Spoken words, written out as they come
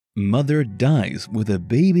Mother dies with a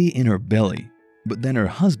baby in her belly, but then her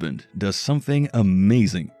husband does something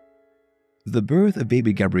amazing. The birth of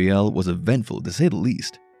baby Gabrielle was eventful to say the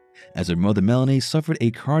least. As her mother Melanie suffered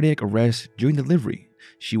a cardiac arrest during delivery,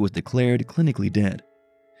 she was declared clinically dead.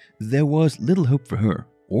 There was little hope for her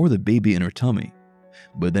or the baby in her tummy,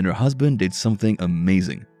 but then her husband did something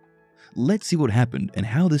amazing. Let's see what happened and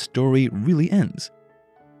how this story really ends.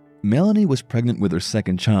 Melanie was pregnant with her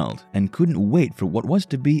second child and couldn't wait for what was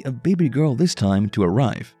to be a baby girl this time to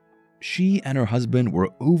arrive. She and her husband were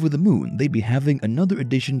over the moon they'd be having another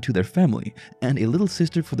addition to their family and a little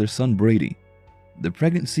sister for their son Brady. The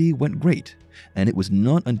pregnancy went great, and it was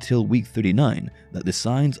not until week 39 that the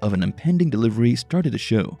signs of an impending delivery started to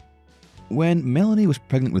show. When Melanie was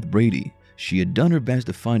pregnant with Brady, she had done her best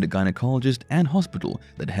to find a gynecologist and hospital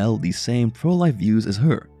that held the same pro-life views as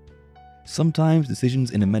her. Sometimes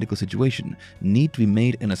decisions in a medical situation need to be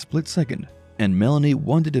made in a split second, and Melanie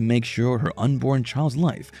wanted to make sure her unborn child's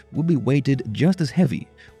life would be weighted just as heavy,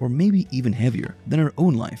 or maybe even heavier, than her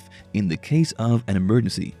own life in the case of an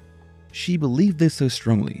emergency. She believed this so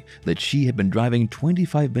strongly that she had been driving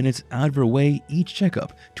 25 minutes out of her way each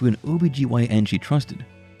checkup to an OBGYN she trusted.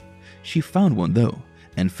 She found one though,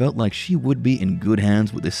 and felt like she would be in good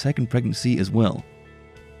hands with the second pregnancy as well.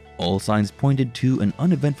 All signs pointed to an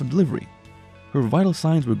uneventful delivery. Her vital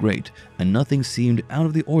signs were great, and nothing seemed out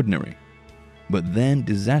of the ordinary. But then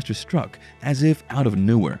disaster struck as if out of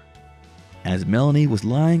nowhere. As Melanie was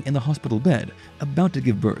lying in the hospital bed about to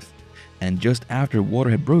give birth, and just after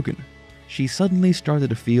water had broken, she suddenly started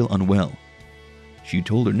to feel unwell. She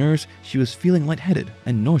told her nurse she was feeling lightheaded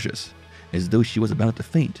and nauseous, as though she was about to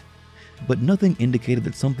faint, but nothing indicated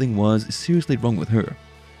that something was seriously wrong with her.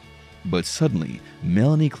 But suddenly,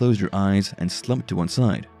 Melanie closed her eyes and slumped to one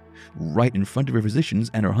side, right in front of her physicians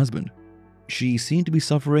and her husband. She seemed to be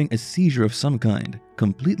suffering a seizure of some kind,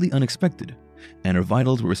 completely unexpected, and her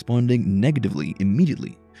vitals were responding negatively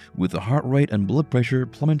immediately, with the heart rate and blood pressure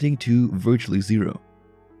plummeting to virtually zero.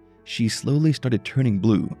 She slowly started turning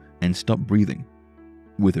blue and stopped breathing.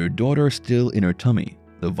 With her daughter still in her tummy,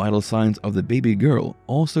 the vital signs of the baby girl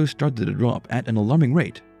also started to drop at an alarming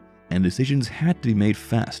rate, and decisions had to be made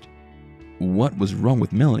fast. What was wrong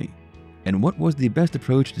with Melanie? And what was the best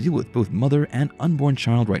approach to deal with both mother and unborn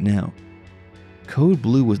child right now? Code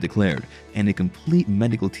Blue was declared, and a complete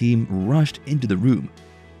medical team rushed into the room.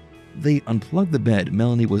 They unplugged the bed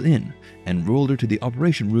Melanie was in and rolled her to the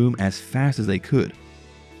operation room as fast as they could.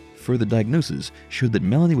 Further diagnosis showed that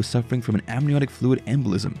Melanie was suffering from an amniotic fluid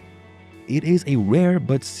embolism. It is a rare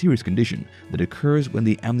but serious condition that occurs when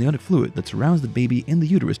the amniotic fluid that surrounds the baby in the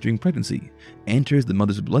uterus during pregnancy enters the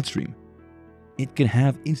mother's bloodstream. It can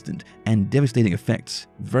have instant and devastating effects,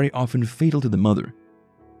 very often fatal to the mother.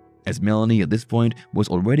 As Melanie at this point was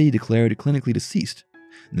already declared clinically deceased,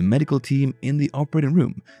 the medical team in the operating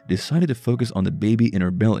room decided to focus on the baby in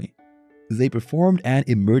her belly. They performed an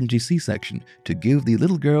emergency C-section to give the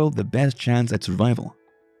little girl the best chance at survival.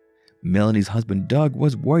 Melanie's husband Doug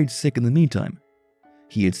was worried sick in the meantime.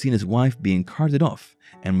 He had seen his wife being carted off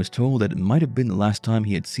and was told that it might have been the last time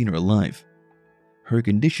he had seen her alive. Her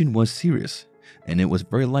condition was serious, and it was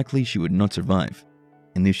very likely she would not survive.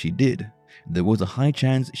 And if she did, there was a high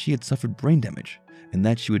chance she had suffered brain damage and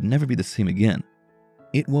that she would never be the same again.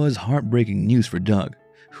 It was heartbreaking news for Doug,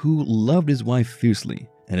 who loved his wife fiercely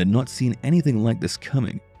and had not seen anything like this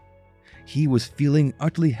coming. He was feeling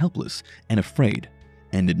utterly helpless and afraid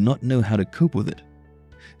and did not know how to cope with it.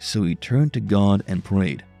 So he turned to God and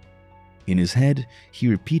prayed. In his head, he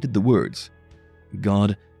repeated the words,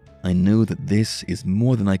 "God, I know that this is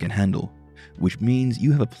more than I can handle, which means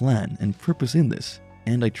you have a plan and purpose in this,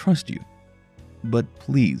 and I trust you. But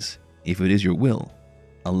please, if it is your will,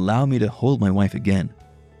 allow me to hold my wife again."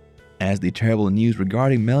 As the terrible news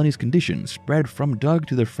regarding Melanie's condition spread from Doug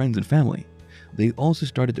to their friends and family, they also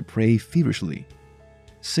started to pray feverishly.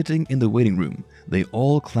 Sitting in the waiting room, they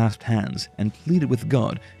all clasped hands and pleaded with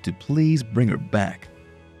God to please bring her back.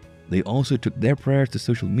 They also took their prayers to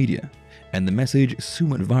social media, and the message soon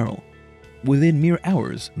went viral. Within mere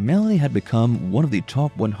hours, Melanie had become one of the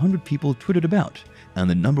top 100 people tweeted about and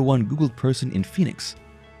the #1 Googled person in Phoenix.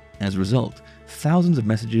 As a result, thousands of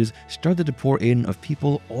messages started to pour in of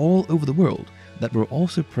people all over the world that were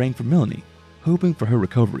also praying for Melanie, hoping for her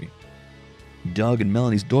recovery. Doug and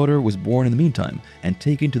Melanie's daughter was born in the meantime and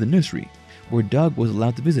taken to the nursery, where Doug was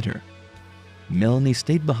allowed to visit her. Melanie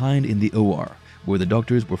stayed behind in the OR, where the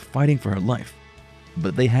doctors were fighting for her life,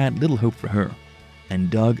 but they had little hope for her,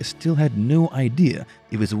 and Doug still had no idea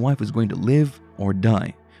if his wife was going to live or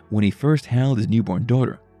die when he first held his newborn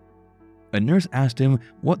daughter. A nurse asked him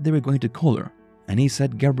what they were going to call her, and he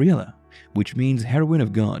said Gabriella, which means heroine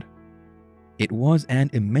of God. It was an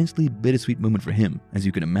immensely bittersweet moment for him, as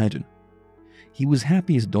you can imagine. He was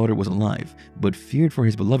happy his daughter was alive, but feared for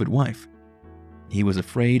his beloved wife. He was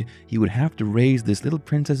afraid he would have to raise this little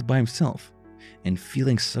princess by himself, and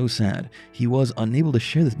feeling so sad, he was unable to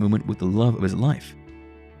share this moment with the love of his life.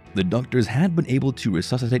 The doctors had been able to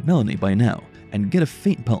resuscitate Melanie by now and get a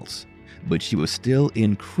faint pulse, but she was still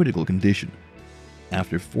in critical condition.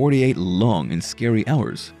 After 48 long and scary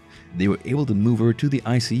hours, they were able to move her to the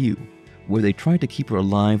ICU, where they tried to keep her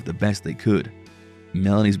alive the best they could.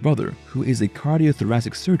 Melanie's brother, who is a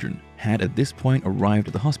cardiothoracic surgeon, had at this point arrived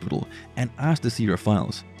at the hospital and asked to see her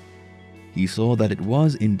files. He saw that it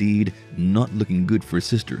was indeed not looking good for his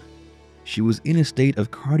sister. She was in a state of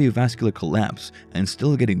cardiovascular collapse and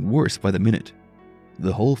still getting worse by the minute.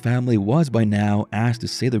 The whole family was by now asked to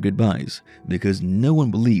say their goodbyes because no one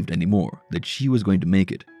believed anymore that she was going to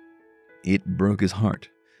make it. It broke his heart,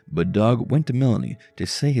 but Doug went to Melanie to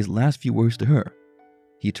say his last few words to her.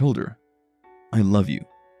 He told her, "I love you.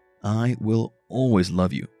 I will always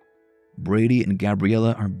love you. Brady and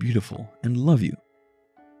Gabriella are beautiful and love you.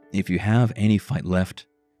 If you have any fight left,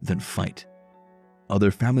 then fight." Other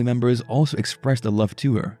family members also expressed their love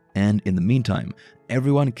to her, and in the meantime,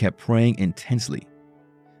 everyone kept praying intensely.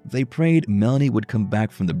 They prayed Melanie would come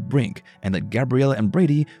back from the brink and that Gabriella and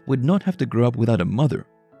Brady would not have to grow up without a mother.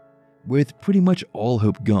 With pretty much all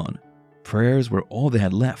hope gone, prayers were all they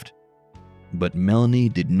had left. But Melanie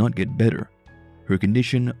did not get better. Her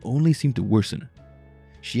condition only seemed to worsen.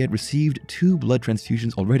 She had received 2 blood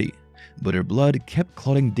transfusions already, but her blood kept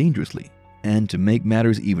clotting dangerously. And to make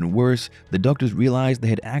matters even worse, the doctors realized they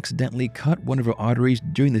had accidentally cut one of her arteries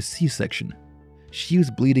during the C-section. She was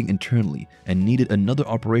bleeding internally and needed another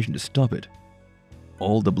operation to stop it.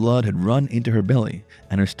 All the blood had run into her belly,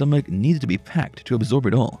 and her stomach needed to be packed to absorb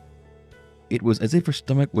it all. It was as if her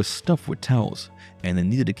stomach was stuffed with towels, and they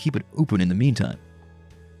needed to keep it open in the meantime.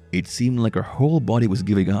 It seemed like her whole body was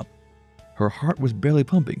giving up. Her heart was barely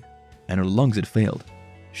pumping, and her lungs had failed.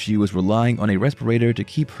 She was relying on a respirator to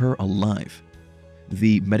keep her alive.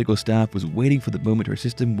 The medical staff was waiting for the moment her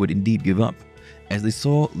system would indeed give up, as they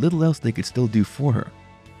saw little else they could still do for her.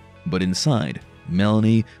 But inside,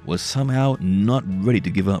 Melanie was somehow not ready to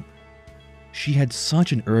give up. She had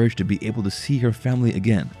such an urge to be able to see her family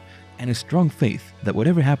again, and a strong faith that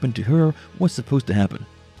whatever happened to her was supposed to happen.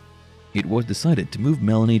 It was decided to move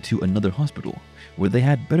Melanie to another hospital, where they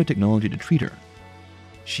had better technology to treat her.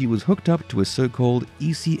 She was hooked up to a so-called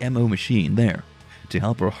ECMO machine there to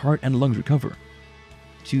help her heart and lungs recover.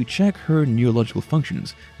 To check her neurological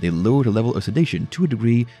functions, they lowered her level of sedation to a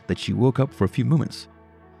degree that she woke up for a few moments.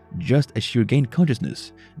 Just as she regained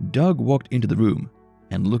consciousness, Doug walked into the room,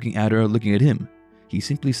 and looking at her, looking at him, he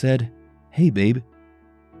simply said, "Hey babe."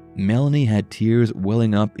 Melanie had tears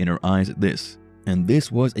welling up in her eyes at this, and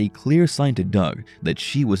this was a clear sign to Doug that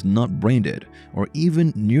she was not brain dead or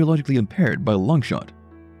even neurologically impaired by a long shot.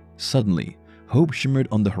 Suddenly, hope shimmered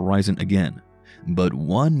on the horizon again, but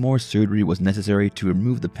one more surgery was necessary to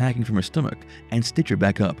remove the packing from her stomach and stitch her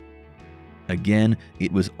back up. Again,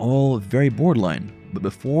 it was all very borderline, but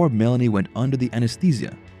before Melanie went under the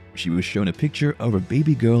anesthesia, she was shown a picture of her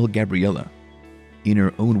baby girl Gabriella. In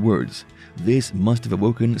her own words, this must have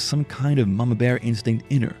awoken some kind of mama bear instinct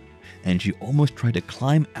in her, and she almost tried to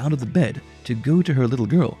climb out of the bed to go to her little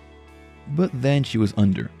girl. But then she was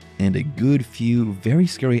under, and a good few very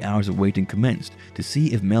scary hours of waiting commenced to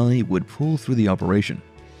see if Melanie would pull through the operation.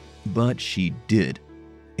 But she did.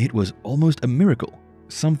 It was almost a miracle,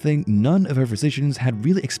 something none of her physicians had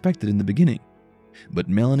really expected in the beginning. But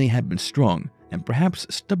Melanie had been strong and perhaps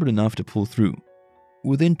stubborn enough to pull through.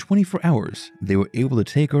 Within 24 hours, they were able to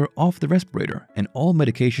take her off the respirator and all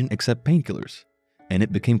medication except painkillers, and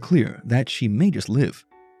it became clear that she may just live.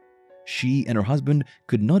 She and her husband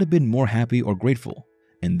could not have been more happy or grateful,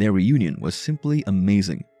 and their reunion was simply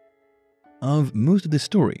amazing. Of most of this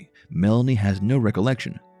story, Melanie has no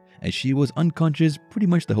recollection, as she was unconscious pretty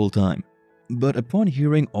much the whole time. But upon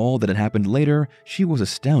hearing all that had happened later, she was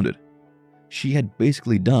astounded. She had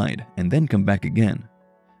basically died and then come back again,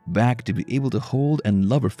 back to be able to hold and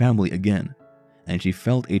love her family again, and she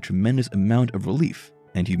felt a tremendous amount of relief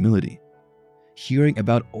and humility. Hearing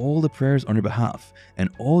about all the prayers on her behalf and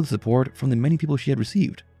all the support from the many people she had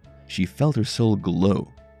received, she felt her soul glow,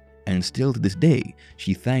 and still to this day,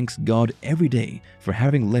 she thanks God every day for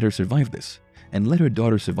having let her survive this, and let her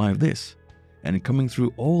daughter survive this, and coming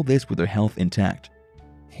through all this with her health intact.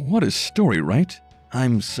 What a story, right?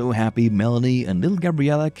 I'm so happy Melanie and little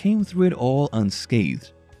Gabriella came through it all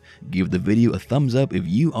unscathed. Give the video a thumbs up if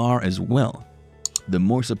you are as well. The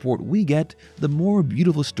more support we get, the more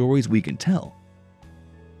beautiful stories we can tell.